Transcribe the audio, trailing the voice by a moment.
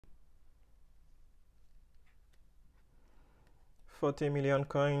40 million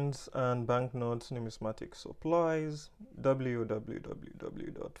coins and banknotes numismatic supplies.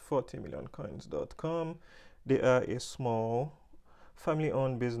 www.40millioncoins.com. They are a small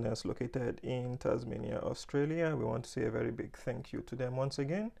family-owned business located in Tasmania, Australia. We want to say a very big thank you to them once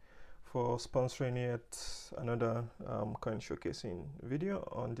again for sponsoring yet another coin showcasing video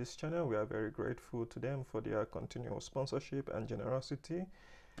on this channel. We are very grateful to them for their continual sponsorship and generosity.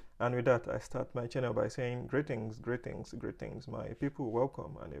 And with that, I start my channel by saying greetings, greetings, greetings, my people.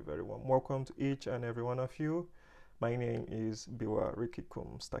 Welcome, and a very warm welcome to each and every one of you. My name is Biwa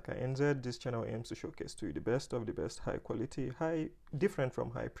Rikikum Staka NZ. This channel aims to showcase to you the best of the best high quality, different from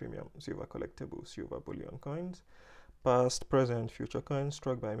high premium silver collectibles, silver bullion coins, past, present, future coins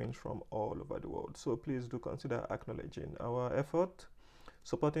struck by means from all over the world. So please do consider acknowledging our effort,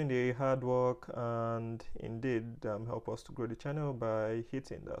 supporting the hard work, and indeed help us to grow the channel by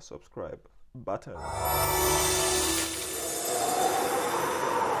hitting the subscribe button.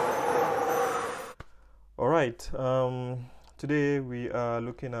 All right, today we are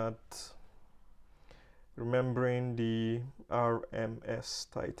looking at remembering the RMS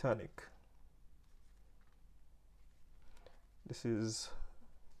Titanic. This is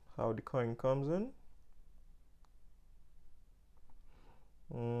how the coin comes in.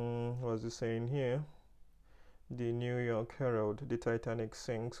 What's it saying here? The New York Herald: the Titanic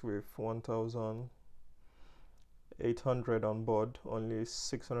sinks with 1,800 on board, only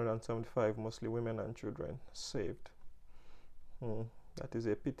 675, mostly women and children, saved. That is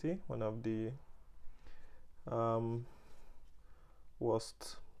a pity. One of the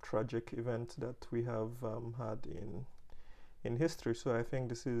worst tragic events that we have had in history. So I think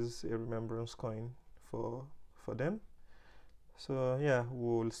this is a remembrance coin for them. So yeah,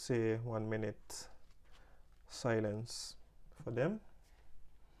 we'll say 1 minute silence for them.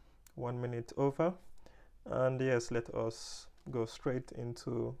 1 minute over, and yes, let us go straight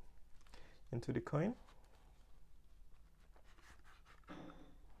into the coin.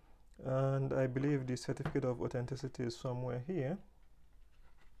 And I believe the certificate of authenticity is somewhere here,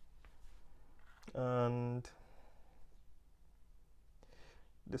 and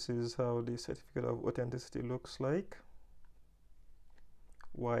this is how the certificate of authenticity looks like.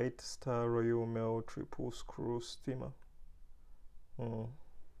 White Star Royal Mail triple screw steamer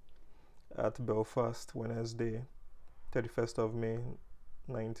at Belfast, Wednesday 31st of May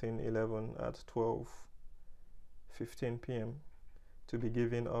 1911 at 12:15 p.m. to be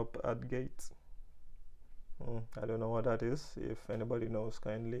given up at gate. I don't know what that is. If anybody knows,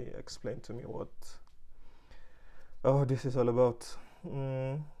 kindly explain to me what this is all about.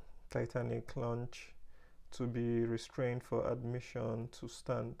 Titanic launch to be restrained for admission to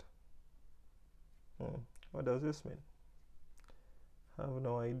stand. What does this mean? I have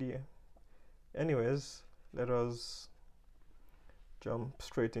no idea. Anyways, let us jump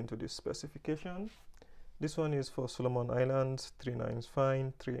straight into this specification. This one is for Solomon Islands, 3 9s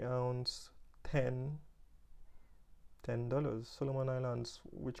fine, 3 ounce, $10. Solomon Islands,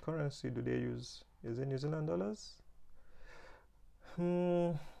 which currency do they use? Is it New Zealand dollars?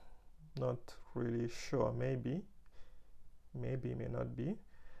 Not really sure. Maybe, may not be.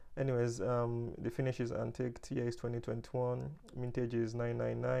 Anyways, the finish is antique. TI is 2021. Mintage is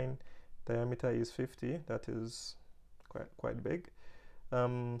 999. Diameter is 50. That is quite big.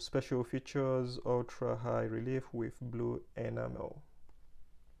 Special features: ultra high relief with blue enamel.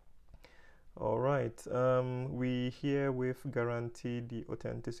 All right. We herewith guarantee the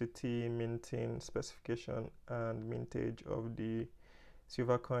authenticity, minting, specification, and mintage of the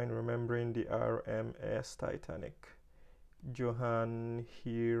silver coin remembering the RMS Titanic. Johan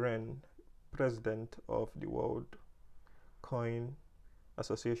Hiren, President of the World Coin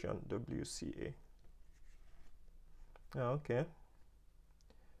Association, WCA. Okay,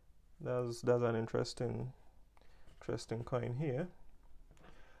 that's an interesting coin here.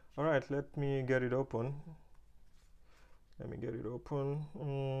 All right, let me get it open. It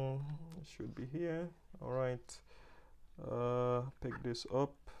should be here. All right. Pick this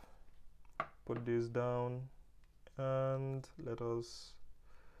up, put this down, and let us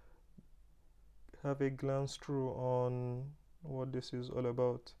have a glance through on what this is all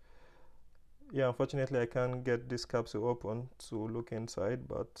about. Yeah, unfortunately I can't get this capsule open to look inside,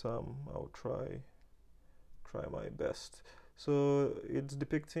 but I'll try my best. So it's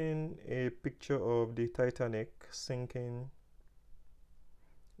depicting a picture of the Titanic sinking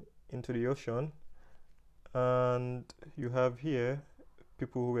into the ocean, and you have here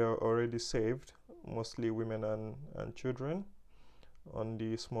people who were already saved, mostly women and children, on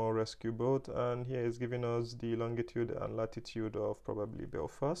the small rescue boat. And here is giving us the longitude and latitude of probably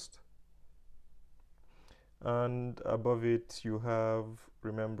Belfast. and above it you have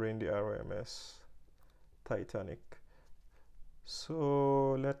Remembering the RMS Titanic.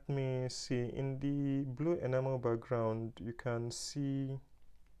 So let me see, in the blue enamel background you can see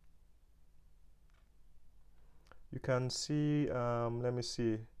let me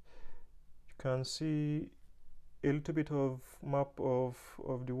see, you can see a little bit of map of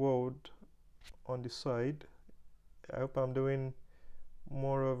the world on the side. I hope I'm doing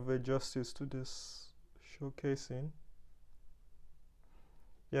more of a justice to this showcasing.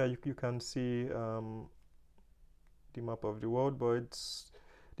 Yeah, you can see the map of the world, but it's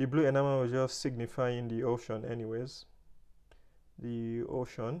the blue enamel is just signifying the ocean anyways. The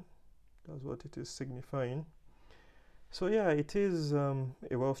ocean, that's what it is signifying. So yeah, it is a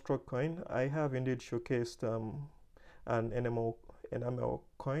well-struck coin. I have indeed showcased an enamel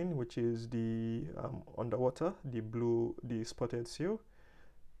coin, which is the underwater, the spotted seal.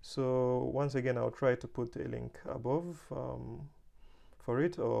 So once again, I'll try to put a link above for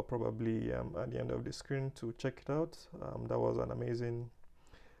it, or probably at the end of the screen to check it out. That was an amazing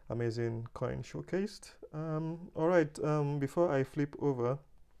coin showcased. All right, before I flip over,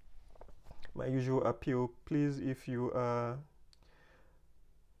 my usual appeal, please, if you are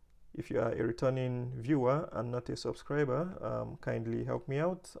a returning viewer and not a subscriber, kindly help me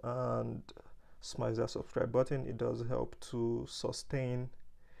out and smash that subscribe button. It does help to sustain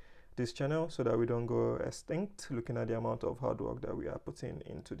this channel so that we don't go extinct, looking at the amount of hard work that we are putting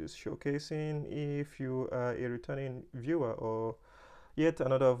into this showcasing. If you are a returning viewer or yet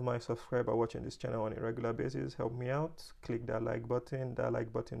another of my subscriber watching this channel on a regular basis, help me out, click that like button. That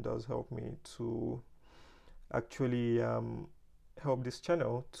like button does help me to actually help this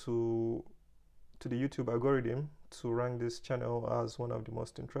channel to the YouTube algorithm to rank this channel as one of the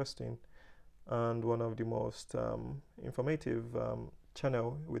most interesting and one of the most informative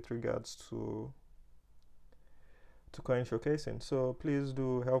channel with regards to coin showcasing. So please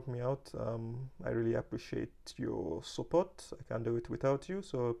do help me out. I really appreciate your support. I can't do it without you,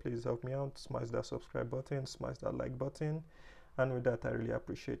 so please help me out. Smash that subscribe button, smash that like button, and with that I really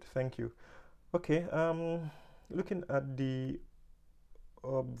appreciate it. Thank you. Okay, looking at the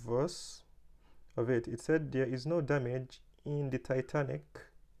obverse of it, it said there is no damage in the Titanic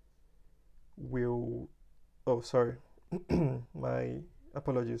will my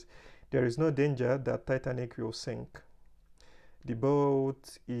apologies. There is no danger that Titanic will sink. The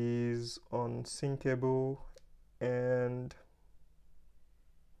boat is unsinkable and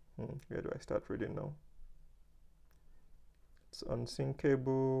where do I start reading now? It's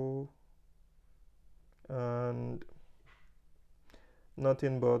unsinkable and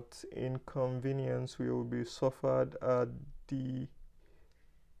nothing but inconvenience will be suffered by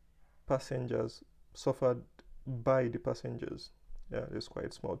the passengers. Yeah, it's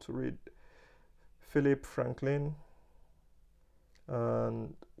quite small to read. Philip Franklin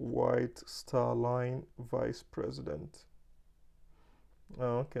and White Star Line Vice President.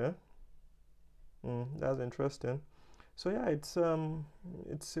 Oh, okay. That's interesting. So yeah, it's a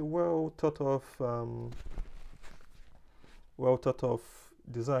well thought of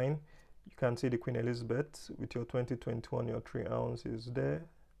design. You can see the Queen Elizabeth with your 2021, your 3 ounces there,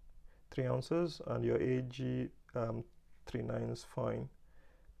 3 ounces, and your AG 39's fine,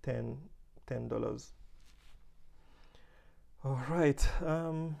 $10. All right,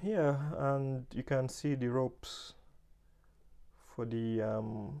 yeah, and you can see the ropes for the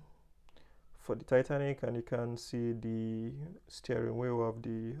Titanic, and you can see the steering wheel of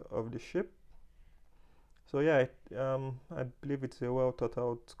the ship. So yeah, I believe it's a well thought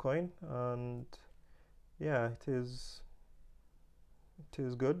out coin, and yeah, it is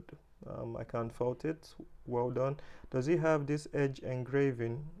good. I can't fault it. Well done. Does it have this edge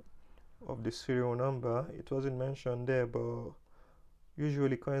engraving of the serial number? It wasn't mentioned there, but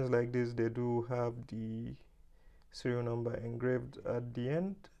usually coins like this, they do have the serial number engraved at the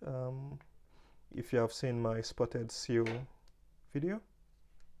end. If you have seen my spotted seal video.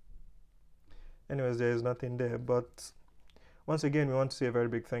 Anyways, there is nothing there, but once again, we want to say a very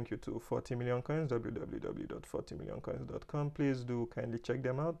big thank you to 40 Million Coins, www.40millioncoins.com. Please do kindly check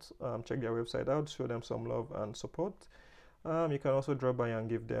them out, check their website out, show them some love and support. You can also drop by and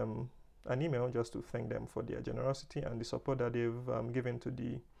give them an email just to thank them for their generosity and the support that they've given to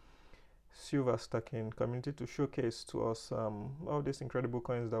the silver stacking community to showcase to us all these incredible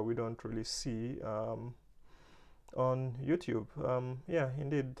coins that we don't really see on YouTube. Yeah,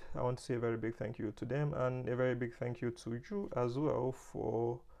 indeed, I want to say a very big thank you to them, and a very big thank you to you as well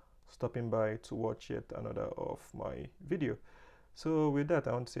for stopping by to watch yet another of my video. So with that,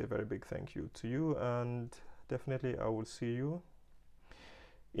 I want to say a very big thank you to you, and definitely I will see you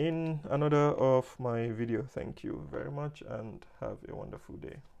in another of my video. Thank you very much and have a wonderful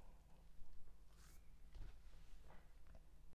day.